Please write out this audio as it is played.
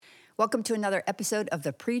Welcome to another episode of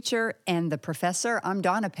The Preacher and the Professor. I'm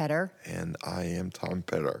Donna Petter. And I am Tom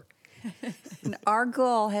Petter. And our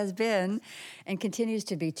goal has been and continues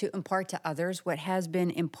to be to impart to others what has been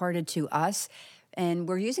imparted to us. And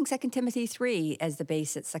we're using 2 Timothy 3 as the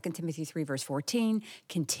basis. 2 Timothy 3, verse 14,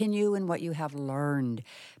 continue in what you have learned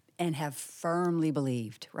and have firmly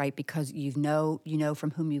believed, right? Because you know from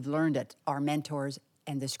whom you've learned it, our mentors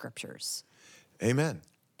and the scriptures. Amen.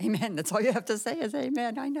 Amen. That's all you have to say is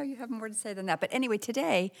amen. I know you have more to say than that. But anyway,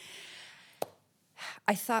 today,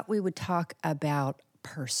 I thought we would talk about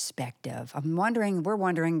perspective. We're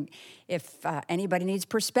wondering if anybody needs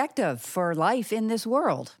perspective for life in this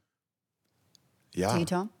world. Yeah. Do you,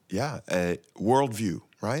 Tom? Yeah. A worldview,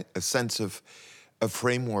 right? A sense of a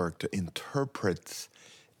framework to interpret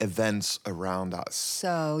events around us.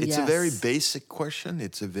 So, it's yes. a very basic question.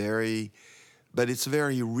 But it's a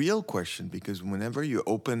very real question, because whenever you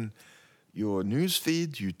open your news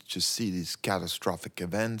feed, you just see these catastrophic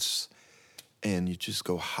events and you just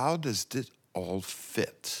go, how does this all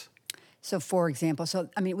fit? So, for example,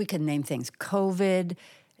 we could name things. COVID,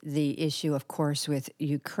 the issue, of course, with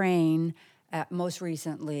Ukraine, most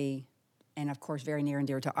recently, and of course, very near and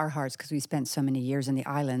dear to our hearts because we spent so many years in the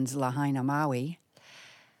islands, Lahaina, Maui.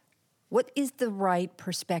 What is the right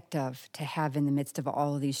perspective to have in the midst of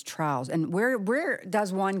all of these trials? And where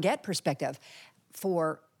does one get perspective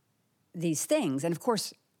for these things? And of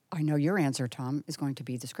course, I know your answer, Tom, is going to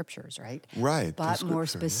be the scriptures, right? Right. But more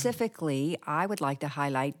specifically, I would like to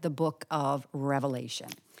highlight the book of Revelation.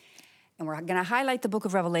 And we're going to highlight the book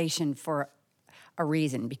of Revelation for a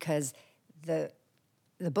reason, because the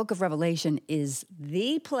book of Revelation is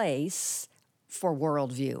the place for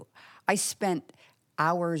worldview. I spent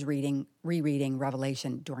hours rereading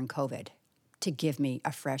Revelation during COVID to give me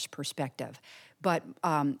a fresh perspective. But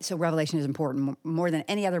so Revelation is important more than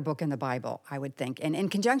any other book in the Bible, I would think. And in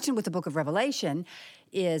conjunction with the book of Revelation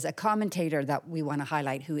is a commentator that we want to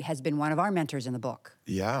highlight who has been one of our mentors in the book.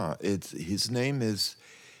 Yeah, his name is,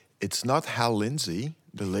 it's not Hal Lindsey,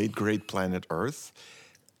 the late great Planet Earth.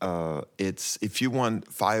 It's, if you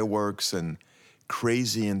want fireworks and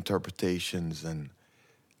crazy interpretations and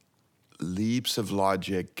leaps of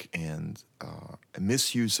logic and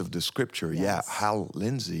misuse of the scripture. Yes. Yeah, Hal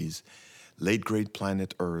Lindsey's late great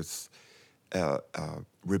Planet Earth,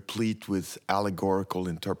 replete with allegorical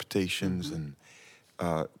interpretations, and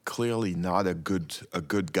clearly not a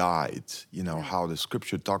good guide. You know, how the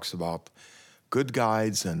scripture talks about good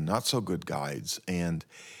guides and not so good guides. And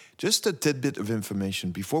just a tidbit of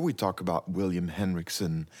information before we talk about William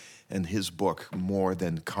Hendrickson and his book, More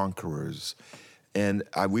Than Conquerors. And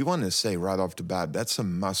we want to say right off the bat, that's a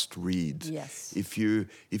must-read. Yes. If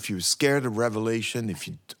you're scared of Revelation, if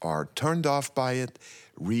you are turned off by it,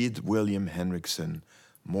 read William Hendrickson,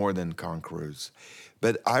 More Than Conquerors.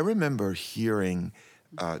 But I remember hearing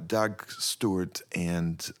Doug Stewart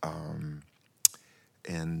and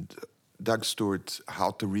Doug Stewart,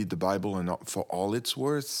 How to Read the Bible and for All It's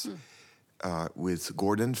Worth, with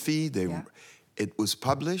Gordon Fee. It was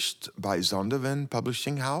published by Zondervan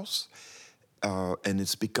Publishing House. And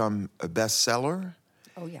it's become a bestseller.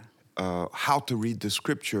 Oh, yeah. How to read the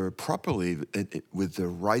scripture properly with the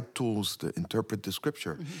right tools to interpret the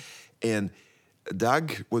scripture. Mm-hmm. And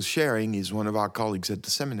Doug was sharing, he's one of our colleagues at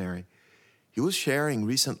the seminary. He was sharing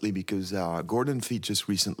recently because Gordon Fee just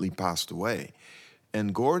recently passed away.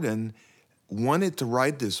 And Gordon wanted to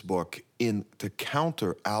write this book to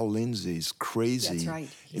counter Al Lindsey's crazy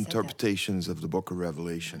interpretations of the book of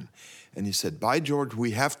Revelation. And he said, by George,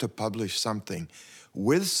 we have to publish something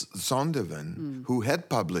with Zondervan, who had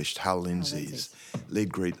published Hal Lindsey's late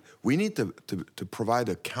great. We need to provide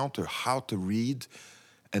a counter how to read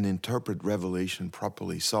and interpret Revelation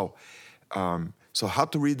properly. So how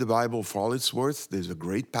to read the Bible for all it's worth. There's a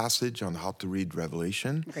great passage on how to read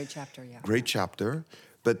Revelation. Great chapter, yeah. Great chapter.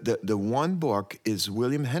 But the one book is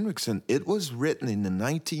William Hendrickson. It was written in the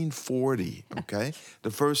 1940, okay,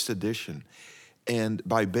 the first edition, and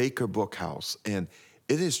by Baker Bookhouse. And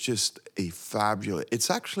it is just a fabulous, it's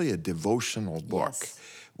actually a devotional book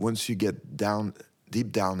once you get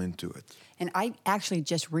deep down into it. And I actually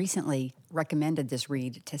just recently recommended this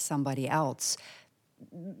read to somebody else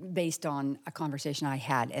based on a conversation I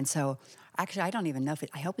had. And so actually, I don't even know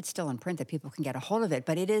I hope it's still in print that people can get a hold of it,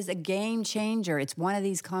 but it is a game changer. It's one of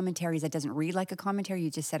these commentaries that doesn't read like a commentary. You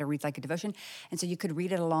just said it reads like a devotion. And so you could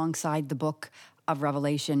read it alongside the book of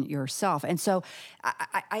Revelation yourself. And so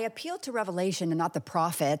I appeal to Revelation and not the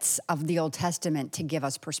prophets of the Old Testament to give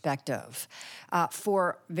us perspective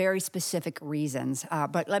for very specific reasons.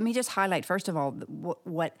 But let me just highlight, first of all,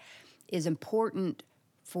 what is important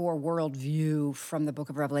for worldview from the book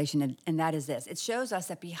of Revelation, and that is this. It shows us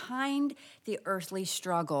that behind the earthly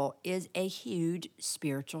struggle is a huge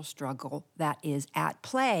spiritual struggle that is at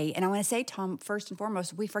play. And I want to say, Tom, first and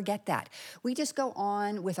foremost, we forget that. We just go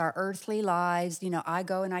on with our earthly lives. You know, I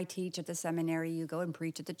go and I teach at the seminary, you go and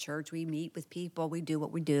preach at the church, we meet with people, we do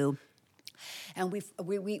what we do. And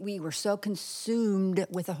we were so consumed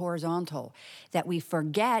with the horizontal that we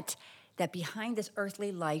forget that behind this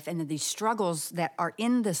earthly life and these struggles that are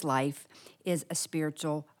in this life is a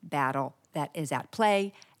spiritual battle that is at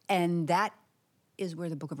play. And that is where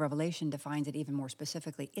the book of Revelation defines it even more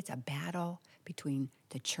specifically. It's a battle between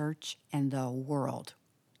the church and the world.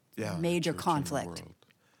 Yeah, major church and the conflict. world.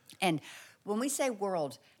 And when we say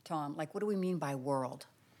world, Tom, like what do we mean by world?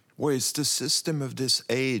 Well, it's the system of this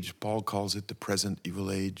age. Paul calls it the present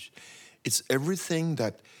evil age. It's everything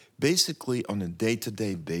that basically on a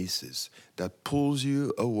day-to-day basis that pulls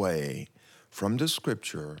you away from the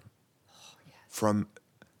scripture, from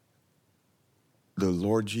the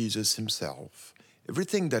Lord Jesus himself.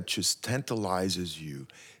 Everything that just tantalizes you,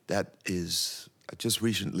 that is, I just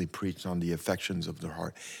recently preached on the affections of the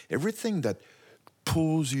heart. Everything that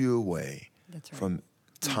pulls you away from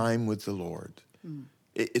time with the Lord.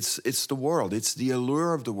 It's the world. It's the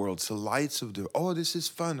allure of the world. It's the lights of the, oh, this is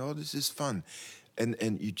fun. Oh, this is fun.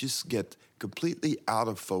 And you just get completely out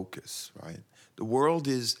of focus, right? The world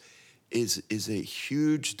is a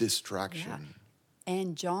huge distraction. Yeah.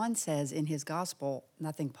 And John says in his gospel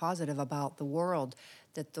nothing positive about the world,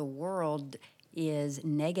 that the world is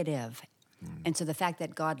negative. And so the fact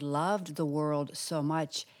that God loved the world so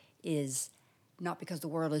much is not because the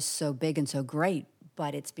world is so big and so great,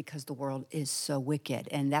 but it's because the world is so wicked.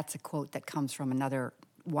 And that's a quote that comes from another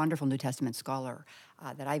wonderful New Testament scholar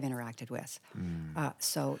that I've interacted with.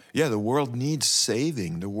 Yeah, the world needs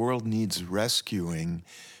saving. The world needs rescuing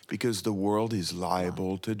because the world is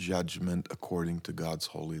liable to judgment according to God's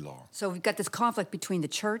holy law. So we've got this conflict between the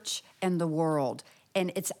church and the world.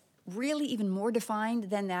 And it's really even more defined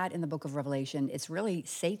than that in the book of Revelation. It's really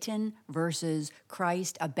Satan versus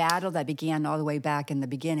Christ, a battle that began all the way back in the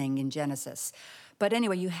beginning in Genesis. But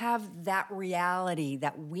anyway, you have that reality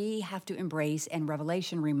that we have to embrace, and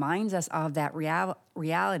Revelation reminds us of that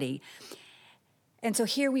reality. And so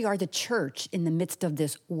here we are, the church, in the midst of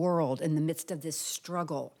this world, in the midst of this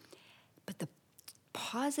struggle. But the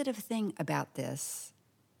positive thing about this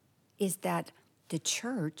is that the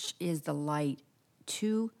church is the light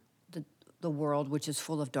to the world, which is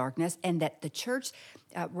full of darkness, and that the church,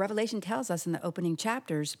 Revelation tells us in the opening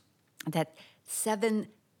chapters that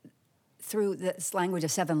through this language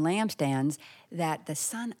of seven lampstands, that the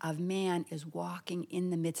Son of Man is walking in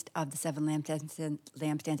the midst of the seven lampstands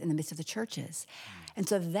in the midst of the churches. And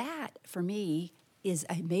so that, for me, is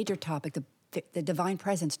a major topic, the divine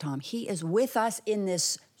presence, Tom. He is with us in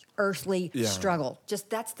this earthly struggle. Just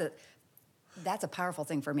that's a powerful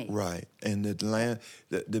thing for me. Right. And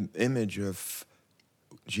the image of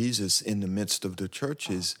Jesus in the midst of the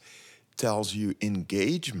churches tells you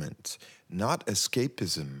engagement, not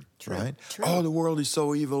escapism, right? True. Oh, the world is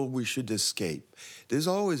so evil, we should escape. There's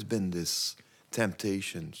always been this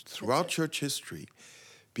temptation throughout church history.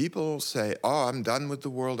 People say, oh, I'm done with the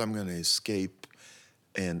world, I'm going to escape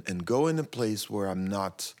and go in a place where I'm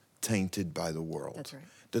not tainted by the world. That's right.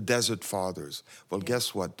 The desert fathers. Well,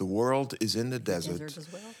 guess what? The world is in the desert.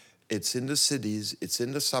 As well. It's in the cities. It's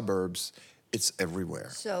in the suburbs. It's everywhere.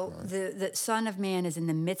 So the Son of Man is in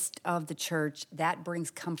the midst of the church. That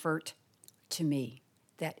brings comfort to me,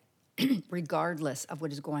 that regardless of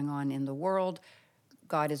what is going on in the world,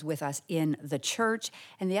 God is with us in the church.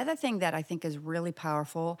 And the other thing that I think is really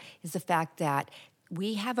powerful is the fact that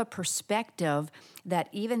we have a perspective that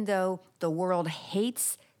even though the world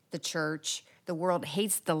hates the church, the world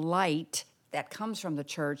hates the light that comes from the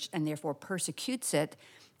church and therefore persecutes it,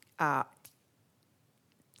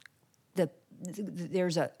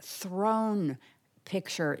 there's a throne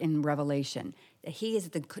picture in Revelation. He is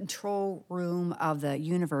the control room of the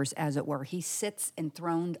universe, as it were. He sits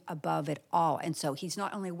enthroned above it all. And so he's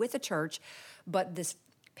not only with the church, but this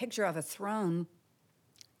picture of a throne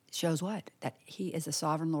shows what? That he is the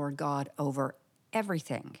sovereign Lord God over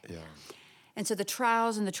everything. Yeah. And so the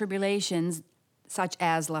trials and the tribulations, such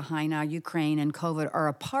as Lahaina, Ukraine, and COVID, are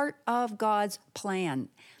a part of God's plan.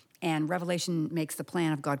 And Revelation makes the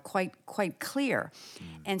plan of God quite clear.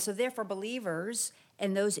 And so therefore believers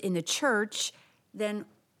and those in the church, then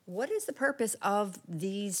what is the purpose of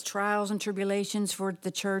these trials and tribulations for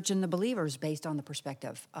the church and the believers based on the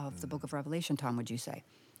perspective of the book of Revelation, Tom, would you say?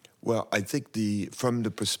 Well, I think from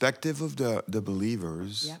the perspective of the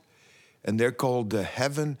believers, And they're called the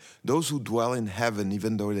heaven. Those who dwell in heaven,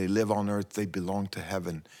 even though they live on earth, they belong to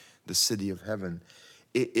heaven, the city of heaven.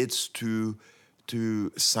 It's to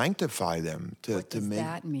sanctify them. What does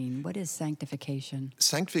that mean? What is sanctification?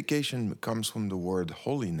 Sanctification comes from the word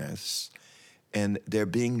holiness, and they're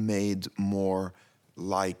being made more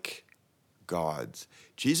like God.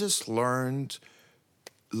 Jesus learned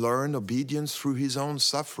obedience through his own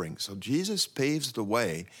suffering. So Jesus paves the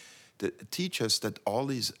way to teach us that all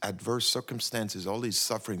these adverse circumstances, all these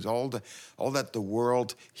sufferings, all that the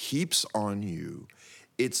world heaps on you,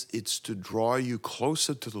 it's to draw you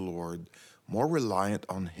closer to the Lord, more reliant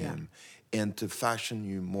on him, and to fashion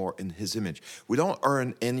you more in his image. We don't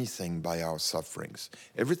earn anything by our sufferings.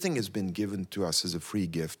 Everything has been given to us as a free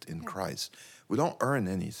gift in Christ. We don't earn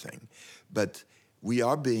anything, but we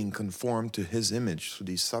are being conformed to his image through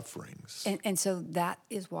these sufferings. And so that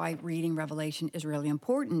is why reading Revelation is really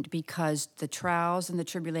important, because the trials and the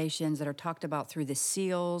tribulations that are talked about through the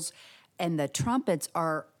seals and the trumpets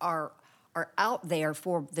are out there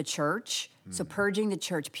for the church. So purging the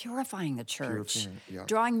church, purifying the church,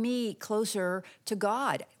 drawing me closer to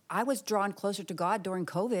God. I was drawn closer to God during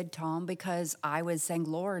COVID, Tom, because I was saying,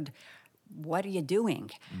 Lord, what are you doing?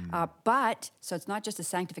 So it's not just a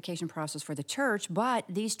sanctification process for the church, but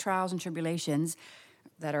these trials and tribulations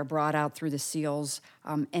that are brought out through the seals,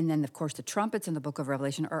 and then, of course, the trumpets in the book of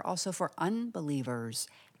Revelation are also for unbelievers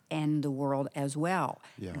and the world as well.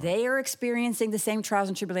 Yeah. They are experiencing the same trials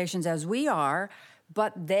and tribulations as we are,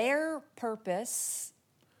 but their purpose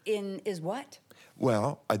is what?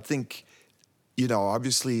 Well, I think,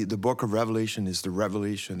 obviously the book of Revelation is the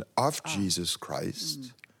revelation of Jesus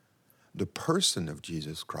Christ, the person of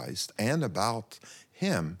Jesus Christ, and about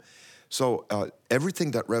him. So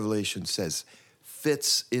everything that Revelation says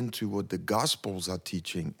fits into what the Gospels are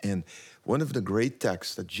teaching. And one of the great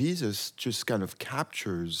texts that Jesus just kind of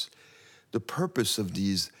captures the purpose of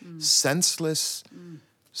these senseless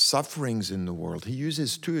sufferings in the world. He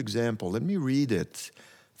uses two examples. Let me read it.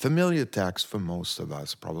 Familiar text for most of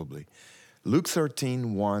us, probably. Luke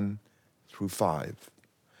 13, 1 through 5.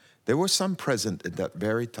 There were some present at that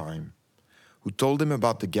very time who told him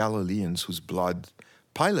about the Galileans whose blood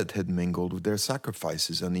Pilate had mingled with their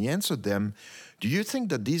sacrifices. And he answered them, "Do you think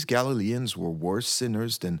that these Galileans were worse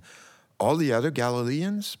sinners than all the other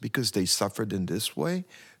Galileans because they suffered in this way?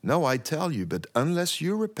 No, I tell you, but unless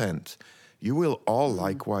you repent, you will all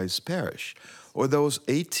likewise perish. Or those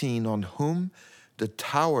 18 on whom the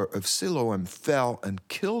tower of Siloam fell and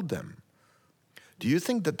killed them. Do you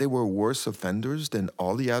think that they were worse offenders than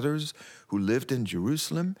all the others who lived in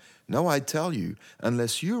Jerusalem? No, I tell you,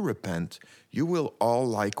 unless you repent, you will all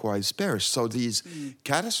likewise perish." So these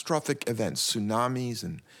catastrophic events, tsunamis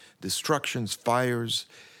and destructions, fires,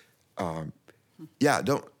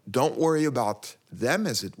 don't worry about them,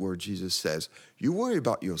 as it were, Jesus says. You worry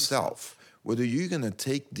about yourself, whether you're going to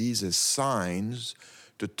take these as signs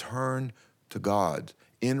to turn to God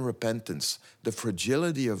in repentance, the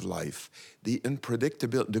fragility of life, the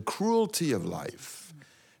unpredictability, the cruelty of life,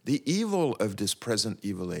 the evil of this present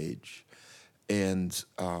evil age. And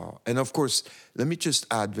of course, let me just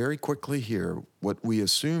add very quickly here, what we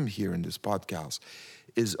assume here in this podcast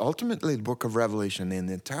is ultimately the book of Revelation and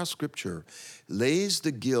the entire scripture lays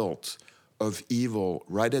the guilt of evil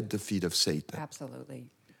right at the feet of Satan. Absolutely.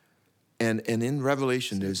 And in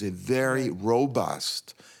Revelation, there's a very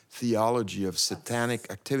robust theology of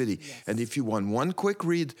satanic activity. Yes. And if you want one quick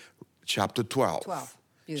read, chapter 12.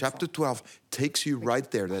 Chapter 12 takes you right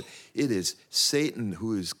there, that it is Satan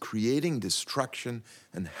who is creating destruction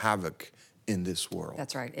and havoc in this world.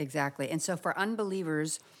 That's right, exactly. And so for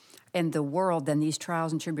unbelievers in the world, then these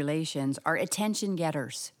trials and tribulations are attention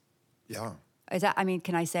getters. Yeah.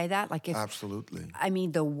 Can I say that? Absolutely.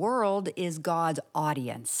 The world is God's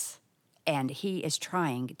audience, and he is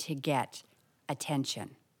trying to get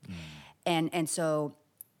attention. And so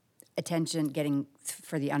attention getting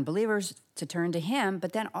for the unbelievers to turn to him,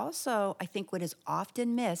 but then also I think what is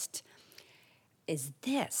often missed is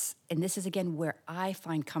this, and this is again where I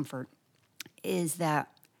find comfort, is that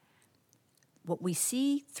what we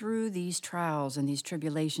see through these trials and these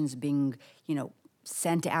tribulations being,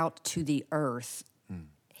 sent out to the earth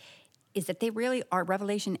is that they really are.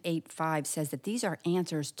 Revelation 8:5 says that these are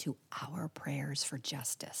answers to our prayers for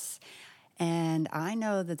justice. And I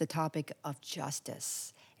know that the topic of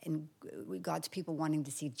justice and God's people wanting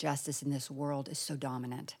to see justice in this world is so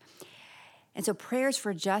dominant. And so prayers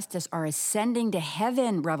for justice are ascending to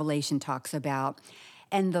heaven, Revelation talks about.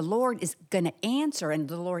 And the Lord is going to answer, and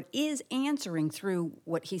the Lord is answering through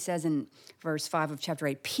what he says in verse 5 of chapter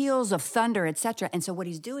 8, peals of thunder, etc. And so what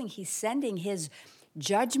he's doing, he's sending his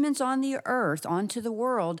judgments on the earth, onto the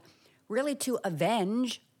world, really to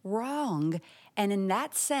avenge wrong. And in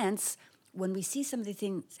that sense, when we see some of the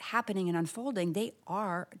things happening and unfolding, they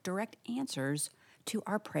are direct answers to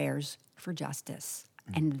our prayers for justice.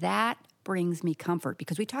 And that brings me comfort,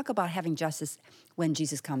 because we talk about having justice when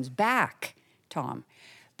Jesus comes back, Tom.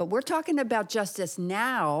 But we're talking about justice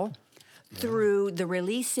now through the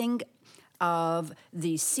releasing of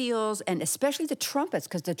the seals and especially the trumpets,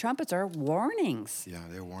 because the trumpets are warnings. Yeah,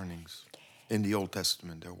 they're warnings. In the Old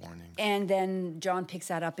Testament, they're warnings. And then John picks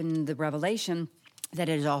that up in the Revelation, that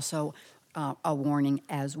it is also a warning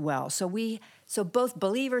as well. So both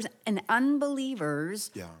believers and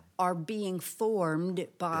unbelievers are being formed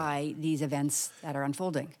by these events that are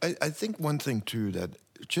unfolding. I think one thing, too, that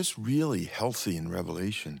just really healthy in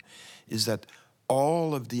Revelation is that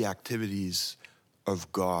all of the activities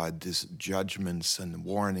of God, these judgments and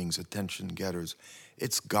warnings, attention getters,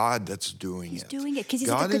 it's God that's doing He's it. doing it because he's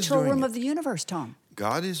in the control room of the universe, Tom.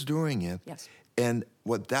 God is doing it. Yes. And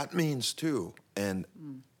what that means, too, and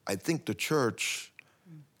I think the church,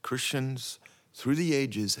 Christians, through the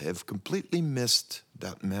ages have completely missed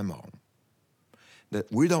that memo,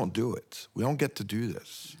 that we don't do it. We don't get to do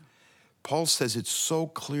this. Paul says it so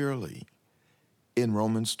clearly in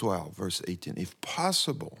Romans 12, verse 18. If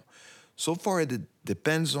possible, so far it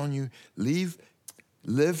depends on you, live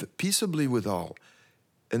peaceably with all.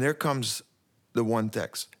 And there comes the one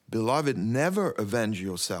text. Beloved, never avenge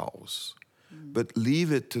yourselves, but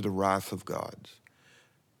leave it to the wrath of God.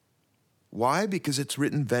 Why? Because it's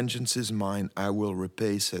written, vengeance is mine, I will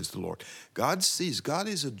repay, says the Lord. God sees, God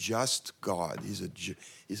is a just God.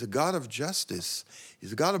 He's a God of justice.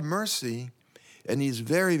 He's a God of mercy, and he's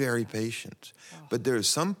very, very patient. But there are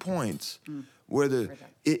some points where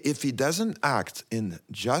if he doesn't act in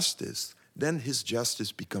justice, then his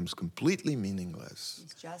justice becomes completely meaningless.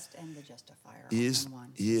 He's just and the justifier. He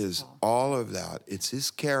is all of that. It's his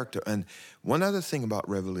character. And one other thing about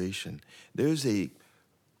Revelation, there's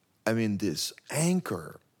this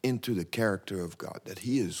anchor into the character of God, that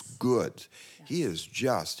he is good, he is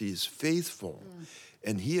just, he is faithful,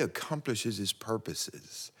 and he accomplishes his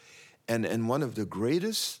purposes. And one of the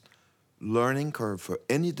greatest learning curve for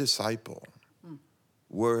any disciple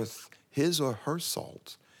worth his or her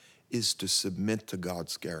salt is to submit to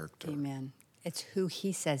God's character. Amen. It's who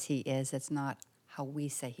he says he is. It's not how we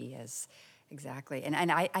say he is. Exactly.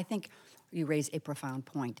 And I think you raise a profound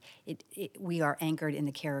point. We are anchored in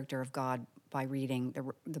the character of God by reading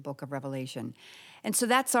the book of Revelation. And so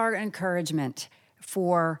that's our encouragement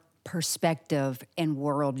for perspective and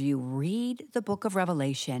worldview. Read the book of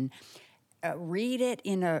Revelation. Read it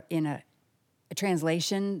in a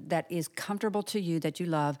translation that is comfortable to you, that you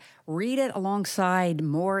love. Read it alongside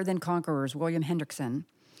More Than Conquerors, William Hendrickson.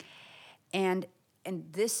 And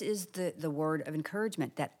this is the word of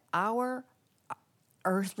encouragement, that our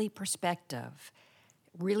earthly perspective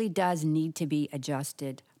really does need to be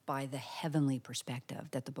adjusted by the heavenly perspective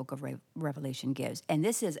that the book of Revelation gives. And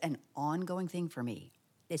this is an ongoing thing for me.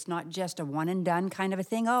 It's not just a one and done kind of a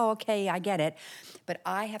thing. Oh, okay, I get it. But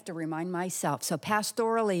I have to remind myself. So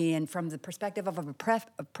pastorally and from the perspective of a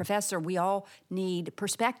professor, we all need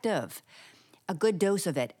perspective. A good dose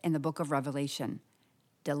of it in the book of Revelation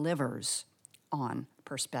delivers on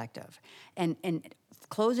perspective. And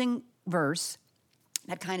closing verse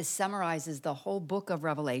that kind of summarizes the whole book of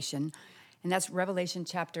Revelation, and that's Revelation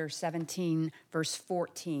chapter 17, verse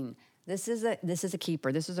 14. This is a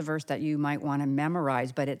keeper. This is a verse that you might want to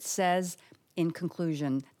memorize, but it says in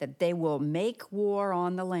conclusion that they will make war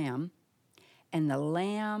on the Lamb, and the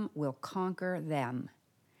Lamb will conquer them.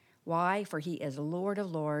 Why? For he is Lord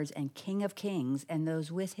of lords and King of kings, and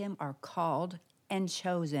those with him are called and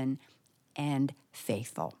chosen and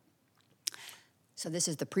faithful. So this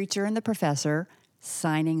is the preacher and the professor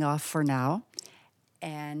signing off for now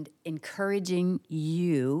and encouraging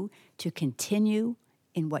you to continue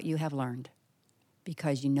in what you have learned,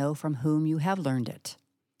 because you know from whom you have learned it.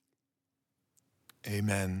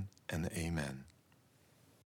 Amen and amen.